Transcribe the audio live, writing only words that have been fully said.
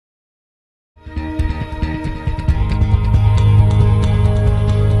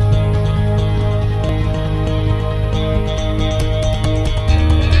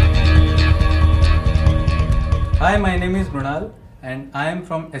name is Brunal and I am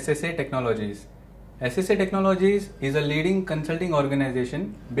from ssa Technologies. ssa Technologies is a leading consulting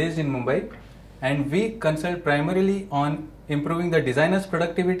organization based in Mumbai, and we consult primarily on improving the designer's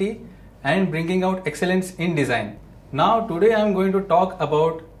productivity and bringing out excellence in design. Now today I am going to talk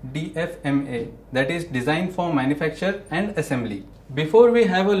about DFMA, that is Design for Manufacture and Assembly. Before we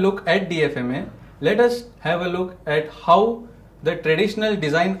have a look at DFMA, let us have a look at how the traditional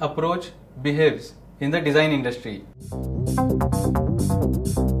design approach behaves in the design industry.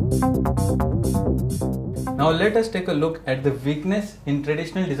 Now let us take a look at the weakness in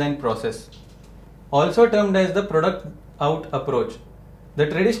traditional design process, also termed as the product out approach. The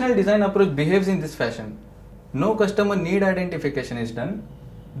traditional design approach behaves in this fashion. No customer need identification is done.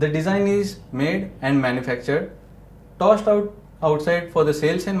 The design is made and manufactured, tossed out outside for the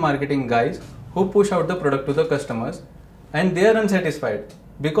sales and marketing guys who push out the product to the customers, and they are unsatisfied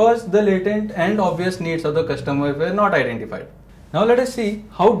because the latent and obvious needs of the customer were not identified. Now let us see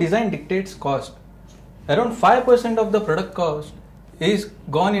how design dictates cost. Around 5% of the product cost is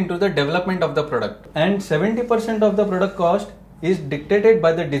gone into the development of the product, and 70% of the product cost is dictated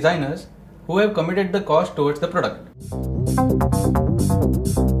by the designers who have committed the cost towards the product.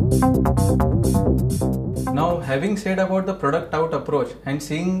 Now, having said about the product out approach and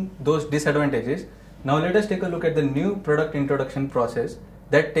seeing those disadvantages, now let us take a look at the new product introduction process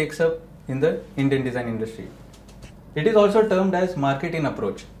that takes up in the Indian design industry. It is also termed as market-in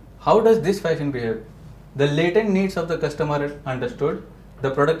approach. How does this fashion behave? The latent needs of the customer are understood,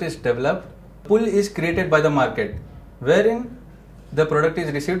 the product is developed, pull is created by the market, wherein the product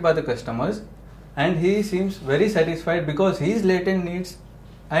is received by the customers and he seems very satisfied because his latent needs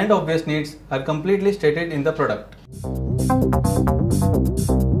and obvious needs are completely stated in the product.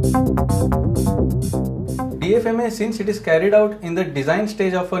 DFMA, since it is carried out in the design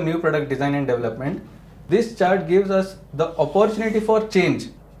stage of a new product design and development, this chart gives us the opportunity for change.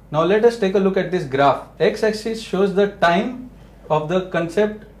 Now let us take a look at this graph. X-axis shows the time of the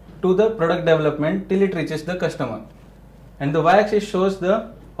concept to the product development till it reaches the customer, and the y-axis shows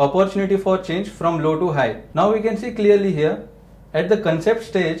the opportunity for change from low to high. Now we can see clearly here, at the concept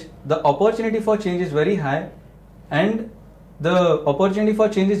stage, the opportunity for change is very high and the opportunity for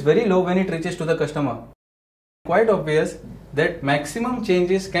change is very low when it reaches to the customer. Quite obvious that maximum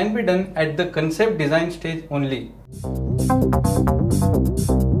changes can be done at the concept design stage only.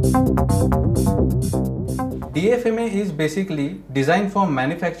 DFMA is basically design for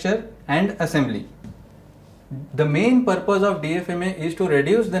manufacture and assembly. The main purpose of DFMA is to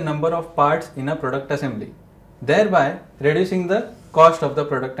reduce the number of parts in a product assembly, thereby reducing the cost of the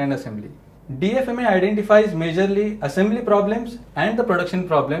product and assembly. DFMA identifies majorly assembly problems and the production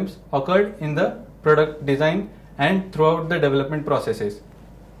problems occurred in the product design and throughout the development processes.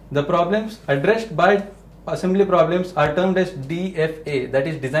 The problems addressed by assembly problems are termed as DFA, that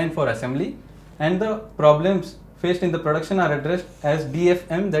is design for assembly, and the problems faced in the production are addressed as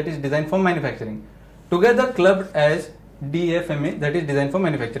DFM, that is design for manufacturing, together clubbed as DFMA, that is design for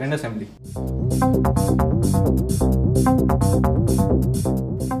manufacture and assembly.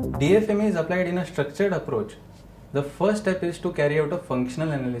 DFMA is applied in a structured approach. The first step is to carry out a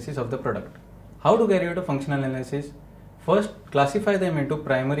functional analysis of the product. How to carry out a functional analysis? First, classify them into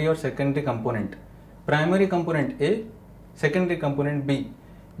primary or secondary component. Primary component A, secondary component B.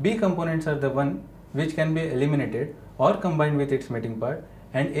 B components are the one which can be eliminated or combined with its mating part,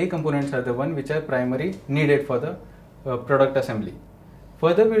 and A components are the one which are primary needed for the product assembly.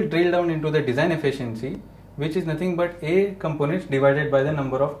 Further, we will drill down into the design efficiency, which is nothing but A components divided by the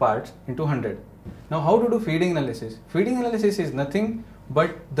number of parts into 100. Now how to do feeding analysis? Feeding analysis is nothing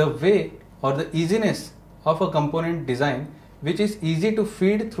but the way or the easiness of a component design which is easy to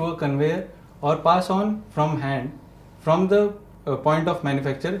feed through a conveyor or pass on from hand from the point of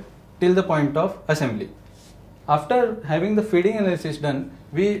manufacture till the point of assembly. After having the feeding analysis done,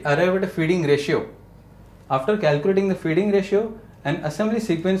 we arrive at a feeding ratio. After calculating the feeding ratio, an assembly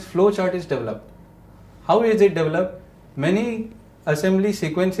sequence flow chart is developed. How is it developed? Many assembly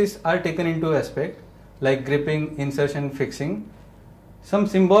sequences are taken into aspect like gripping, insertion, fixing. Some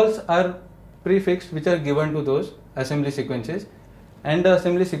symbols are prefixed which are given to those assembly sequences, and the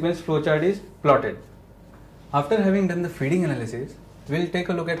assembly sequence flowchart is plotted. After having done the feeding analysis, we will take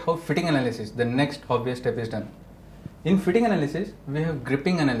a look at how fitting analysis, the next obvious step, is done. In fitting analysis, we have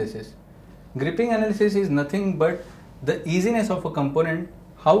gripping analysis. Gripping analysis is nothing but the easiness of a component,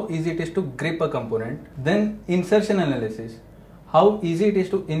 how easy it is to grip a component. Then insertion analysis, how easy it is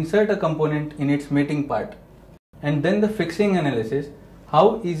to insert a component in its mating part. And then the fixing analysis,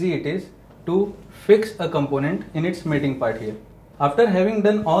 how easy it is to fix a component in its mating part here. After having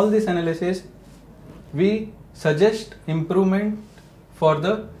done all this analysis, we suggest improvement for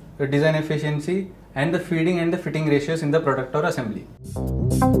the design efficiency and the feeding and the fitting ratios in the product or assembly.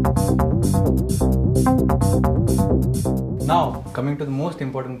 Now, coming to the most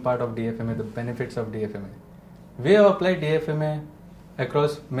important part of DFMA, the benefits of DFMA. We have applied DFMA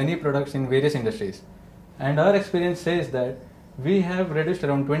across many products in various industries, and our experience says that we have reduced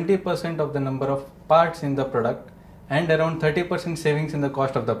around 20% of the number of parts in the product and around 30% savings in the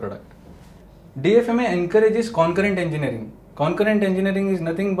cost of the product. DFMA encourages concurrent engineering. Concurrent engineering is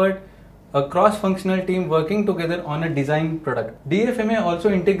nothing but a cross-functional team working together on a design product. DFMA also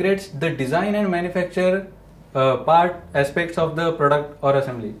integrates the design and manufacture part aspects of the product or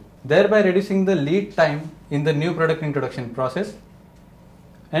assembly, thereby reducing the lead time in the new product introduction process,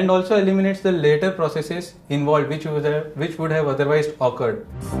 and also eliminates the later processes involved which would have otherwise occurred.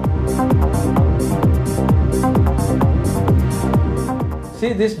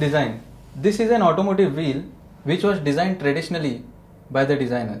 See this design. This is an automotive wheel which was designed traditionally by the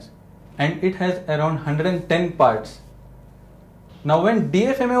designers, and it has around 110 parts. Now when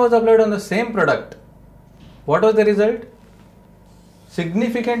DFMA was applied on the same product, what was the result?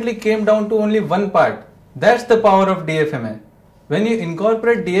 Significantly came down to only one part. That's the power of DFMA. When you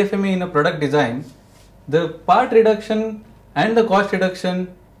incorporate DFMA in a product design, the part reduction and the cost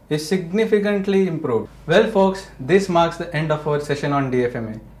reduction is significantly improved. Well folks, this marks the end of our session on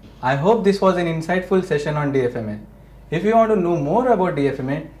DFMA. I hope this was an insightful session on DFMA. If you want to know more about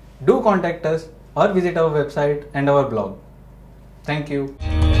DFMA, do contact us or visit our website and our blog. Thank you.